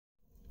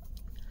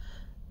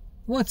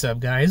What's up,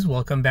 guys?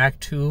 Welcome back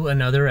to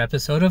another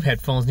episode of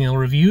Headphones Neil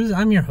Reviews.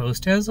 I'm your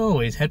host, as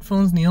always,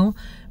 Headphones Neil,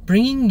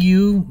 bringing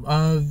you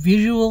a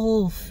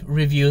visual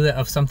review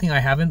of something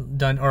I haven't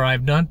done, or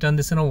I've not done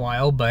this in a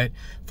while, but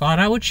thought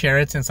I would share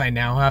it since I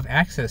now have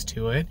access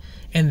to it.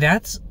 And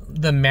that's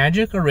the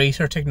magic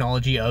eraser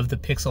technology of the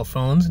Pixel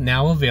phones,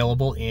 now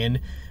available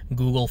in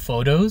Google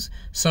Photos.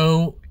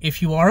 So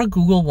if you are a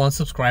Google One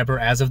subscriber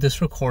as of this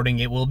recording,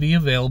 it will be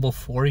available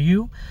for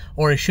you,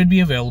 or it should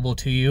be available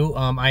to you.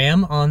 I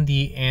am on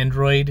the on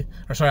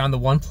the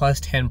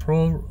OnePlus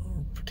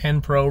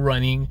 10 Pro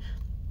running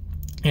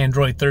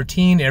Android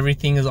 13.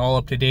 Everything is all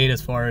up to date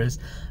as far as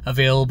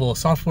available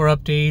software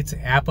updates,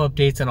 app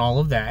updates, and all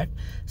of that.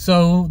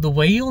 So the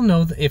way you'll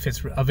know if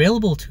it's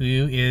available to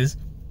you is,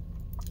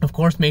 of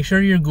course, make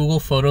sure your Google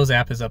Photos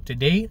app is up to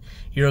date,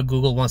 you're a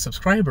Google One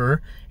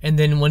subscriber, and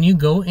then when you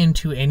go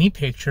into any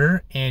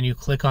picture and you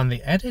click on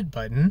the edit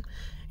button,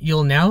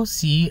 you'll now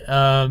see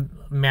a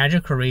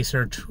magic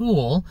eraser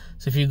tool.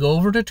 So if you go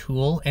over to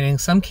tool, and in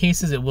some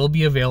cases it will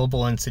be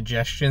available in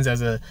suggestions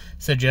as a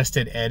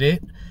suggested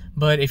edit,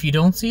 but if you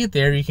don't see it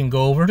there, you can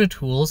go over to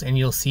tools and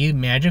you'll see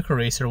magic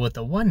eraser with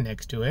the 1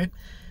 next to it.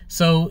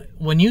 So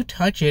when you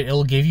touch it,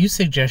 it'll give you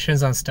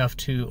suggestions on stuff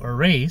to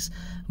erase.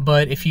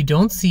 But if you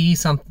don't see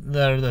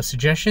the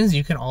suggestions,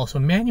 you can also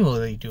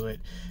manually do it.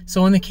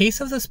 So in the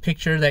case of this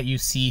picture that you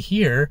see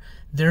here,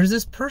 there's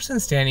this person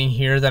standing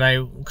here that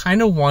I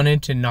kind of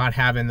wanted to not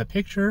have in the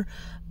picture,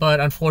 but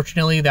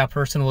unfortunately that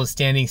person was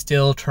standing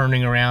still,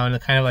 turning around,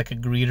 kind of like a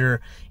greeter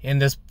in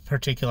this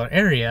particular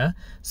area.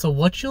 So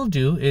what you'll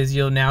do is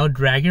you'll now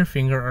drag your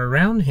finger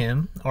around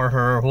him or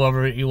her, or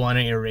whoever you want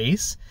to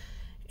erase,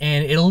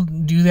 and it'll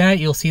do that.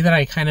 You'll see that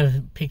I kind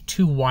of picked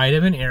too wide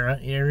of an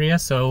area,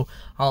 so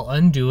I'll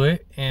undo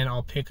it and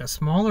I'll pick a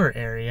smaller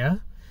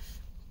area,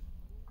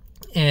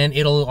 and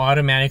it'll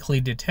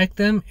automatically detect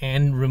them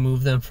and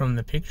remove them from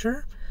the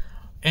picture.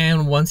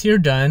 And once you're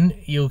done,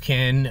 you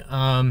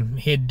can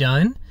hit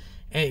done,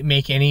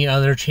 make any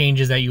other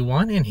changes that you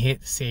want, and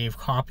hit save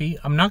copy.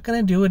 I'm not going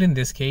to do it in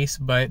this case,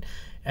 but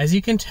as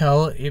you can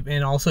tell,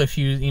 and also if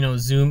you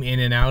zoom in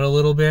and out a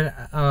little bit,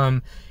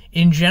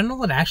 in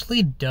general, it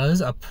actually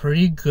does a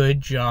pretty good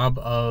job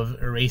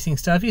of erasing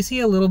stuff. You see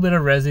a little bit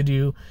of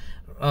residue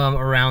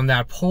around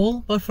that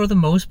pole, but for the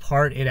most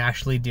part, it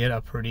actually did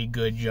a pretty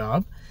good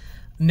job.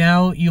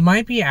 Now, you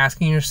might be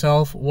asking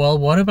yourself, well,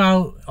 what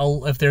about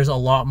if there's a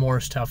lot more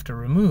stuff to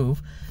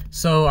remove?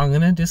 So I'm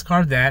going to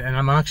discard that, and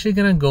I'm actually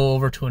going to go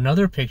over to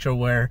another picture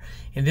where,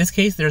 in this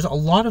case, there's a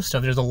lot of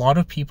stuff. There's a lot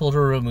of people to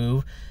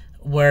remove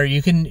where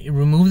you can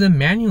remove them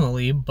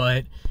manually,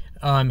 but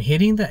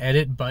hitting the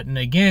edit button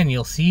again,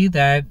 you'll see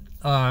that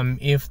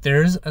if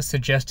there's a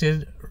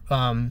suggested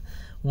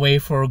way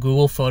for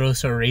Google Photos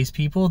to erase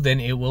people,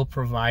 then it will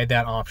provide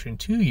that option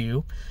to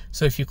you.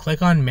 So if you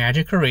click on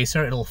Magic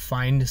Eraser, it'll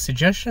find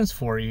suggestions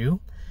for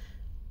you,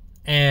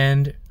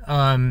 and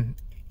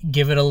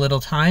give it a little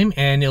time,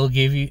 and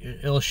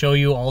it'll show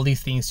you all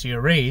these things to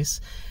erase.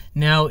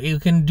 Now you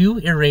can do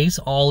erase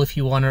all if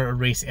you want to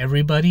erase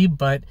everybody,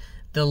 but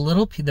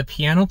the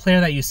piano player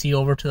that you see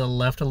over to the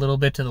left, a little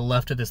bit to the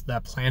left of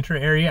that planter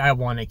area, I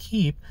want to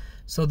keep.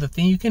 So the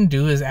thing you can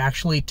do is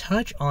actually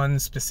touch on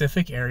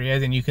specific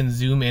areas, and you can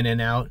zoom in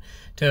and out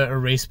to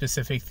erase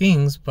specific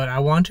things, but I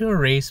want to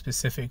erase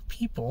specific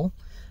people.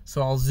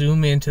 So I'll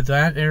zoom into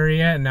that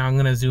area, and now I'm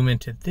going to zoom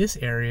into this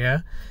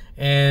area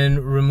and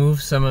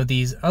remove some of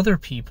these other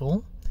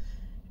people.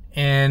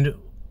 And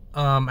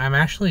I'm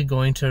actually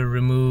going to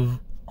remove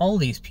all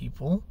these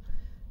people,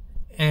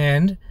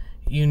 and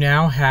you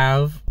now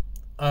have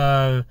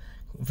a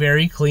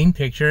very clean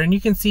picture. And you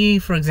can see,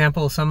 for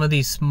example, some of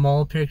these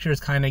small pictures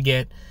kind of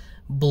get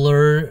a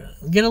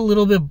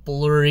little bit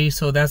blurry,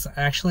 so that's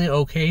actually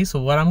okay.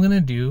 So what I'm going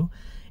to do,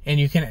 and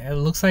it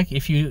looks like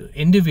if you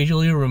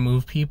individually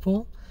remove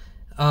people,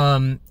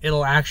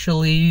 it'll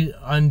actually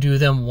undo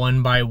them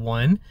one by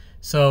one.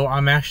 So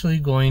I'm actually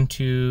going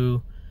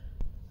to,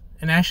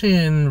 and actually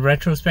in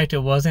retrospect, it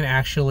wasn't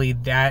actually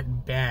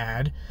that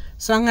bad.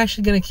 So I'm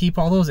actually going to keep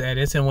all those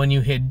edits, and when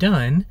you hit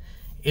done,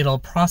 it'll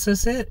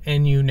process it,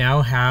 and you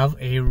now have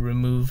a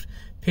removed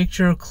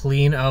picture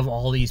clean of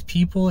all these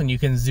people, and you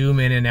can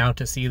zoom in and out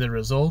to see the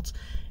results.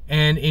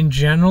 And in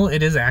general,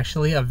 it is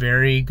actually a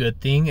very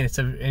good thing,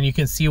 and you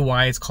can see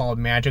why it's called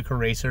Magic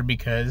Eraser,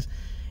 because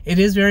it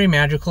is very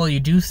magical. You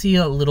do see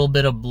a little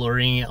bit of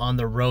blurring on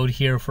the road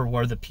here for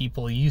where the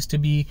people used to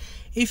be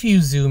if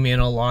you zoom in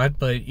a lot,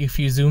 but if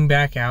you zoom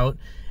back out,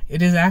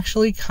 it is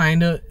actually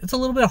it's a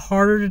little bit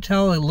harder to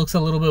tell. It looks a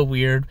little bit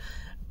weird.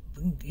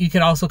 You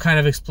could also kind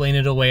of explain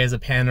it away as a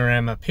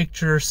panorama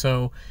picture.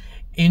 So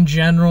in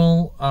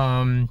general,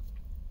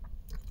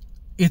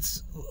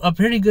 it's a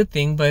pretty good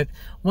thing, but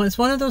it's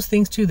one of those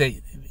things too that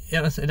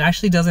it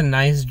actually does a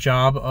nice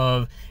job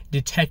of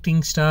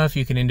detecting stuff.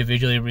 You can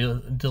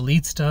individually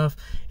delete stuff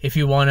if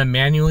you want to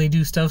manually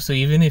do stuff. So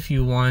even if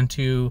you want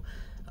to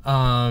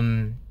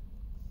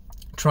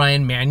try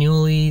and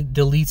manually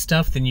delete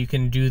stuff, then you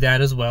can do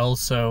that as well.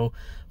 So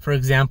for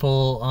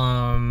example,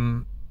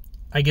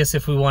 I guess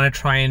if we want to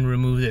try and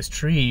remove this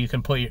tree, you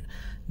can put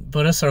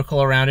a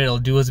circle around it. It'll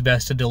do its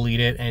best to delete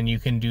it, and you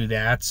can do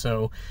that.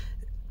 So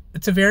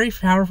it's a very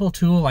powerful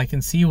tool. I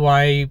can see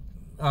why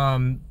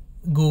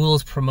Google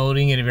is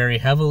promoting it very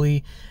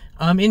heavily.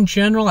 In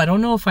general, I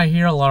don't know if I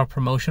hear a lot of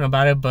promotion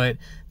about it, but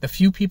the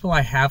few people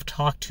I have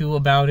talked to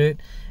about it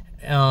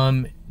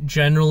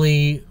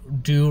generally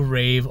do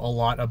rave a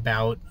lot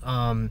about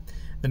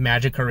the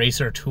Magic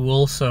Eraser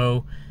tool.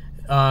 So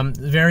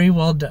very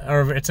well,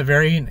 or it's a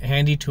very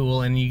handy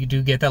tool, and you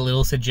do get that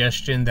little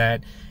suggestion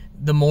that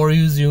the more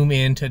you zoom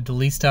in to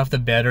delete stuff, the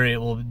better it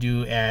will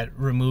do at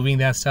removing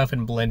that stuff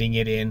and blending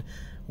it in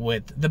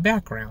with the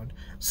background.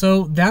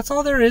 So that's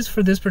all there is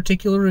for this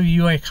particular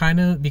review. I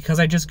because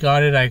I just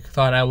got it, I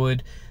thought I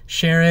would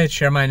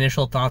share my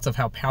initial thoughts of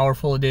how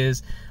powerful it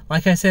is.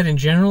 Like I said, in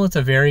general, it's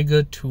a very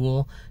good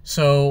tool.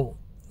 So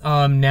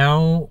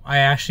now I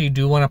actually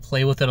do want to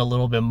play with it a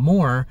little bit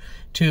more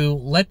to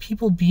let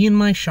people be in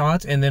my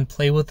shots, and then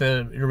play with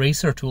the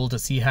eraser tool to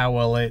see how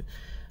well it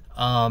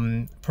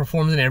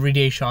performs in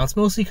everyday shots.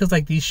 Mostly because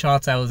like these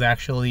shots, I was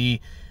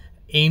actually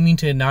aiming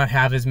to not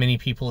have as many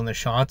people in the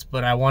shots,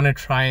 but I want to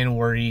try and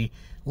worry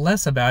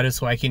less about it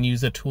so I can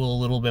use the tool a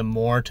little bit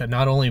more to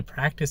not only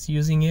practice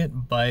using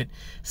it, but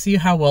see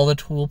how well the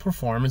tool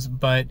performs.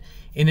 But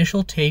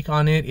initial take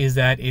on it is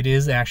that it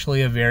is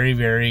actually a very,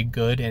 very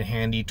good and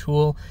handy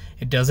tool.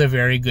 It does a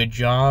very good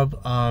job.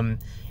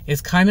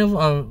 It's kind of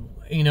a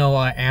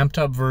amped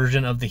up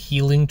version of the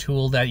healing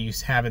tool that you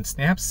have in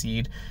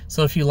Snapseed.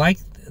 So if you like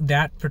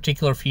that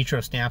particular feature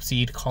of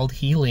Snapseed called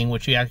healing,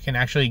 which you can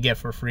actually get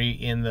for free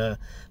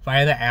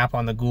via the app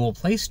on the Google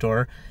Play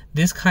Store,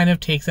 this kind of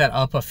takes that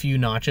up a few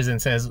notches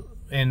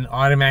and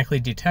automatically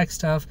detects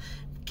stuff,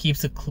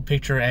 keeps the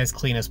picture as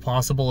clean as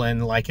possible,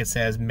 and like it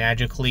says,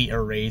 magically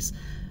erase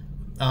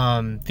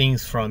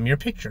things from your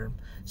picture.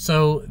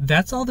 So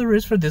that's all there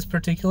is for this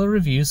particular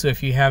review. So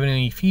if you have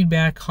any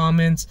feedback,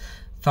 comments,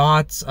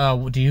 thoughts,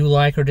 do you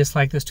like or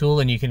dislike this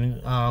tool, and you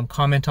can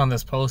comment on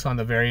this post on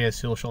the various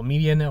social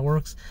media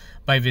networks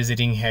by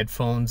visiting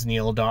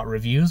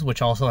headphonesneil.reviews,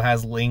 which also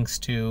has links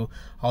to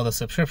all the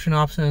subscription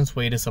options,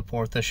 way to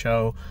support the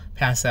show,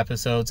 past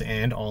episodes,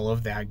 and all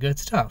of that good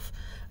stuff.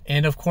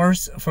 And of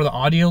course, for the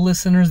audio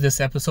listeners,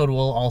 this episode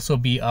will also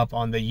be up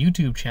on the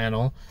YouTube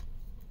channel,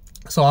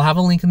 so I'll have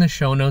a link in the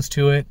show notes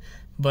to it.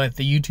 But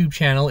the YouTube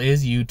channel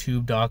is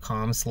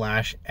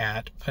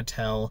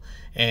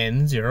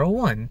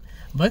youtube.com/@pateln01.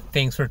 But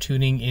thanks for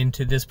tuning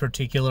into this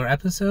particular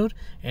episode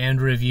and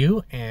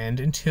review, and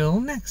until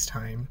next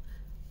time.